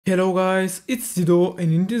Hello guys, it's Dido,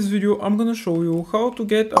 and in this video I'm gonna show you how to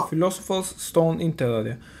get a Philosopher's Stone in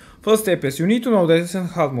Terraria. First step is you need to know that it's a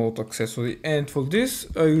Hardmode accessory, and for this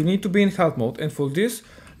you need to be in Hardmode, and for this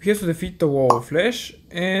you have to defeat the War of Flesh,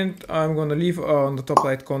 and I'm gonna leave on the top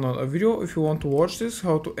right corner a video if you want to watch this,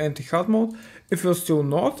 how to enter Hardmode if you're still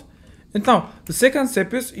not. And now, the second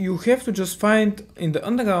step is you have to just find in the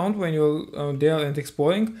underground when you're there and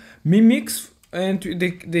exploring mimics, and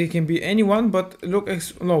they can be anyone, but look,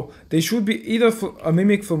 no, they should be either a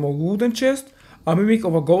mimic from a wooden chest, a mimic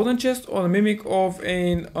of a golden chest, or a mimic of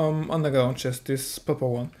an underground chest, this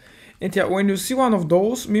purple one. And yeah, when you see one of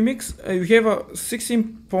those mimics, you have a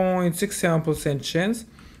 16.67% chance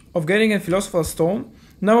of getting a Philosopher's Stone.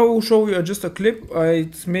 Now I will show you just a clip.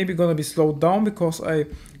 It's maybe gonna be slowed down because I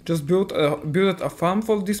just built a farm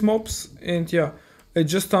for these mobs, and yeah, it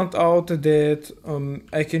just turned out that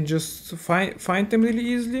I can just find them really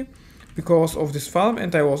easily because of this farm,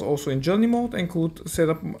 and I was also in journey mode and could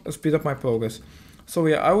speed up my progress. So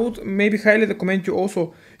yeah, I would maybe highly recommend you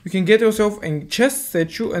also, you can get yourself a chest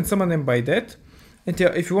statue and summon them by that. And yeah,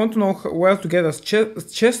 if you want to know where to get a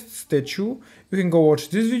chest statue, you can go watch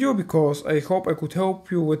this video, because I hope I could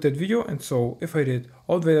help you with that video. And so if I did,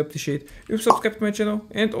 I would very appreciate if you subscribe to my channel,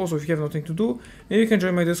 and also if you have nothing to do, maybe you can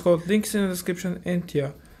join my Discord, links in the description. And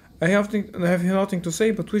yeah, I have nothing to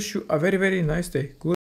say but wish you a very nice day. Good.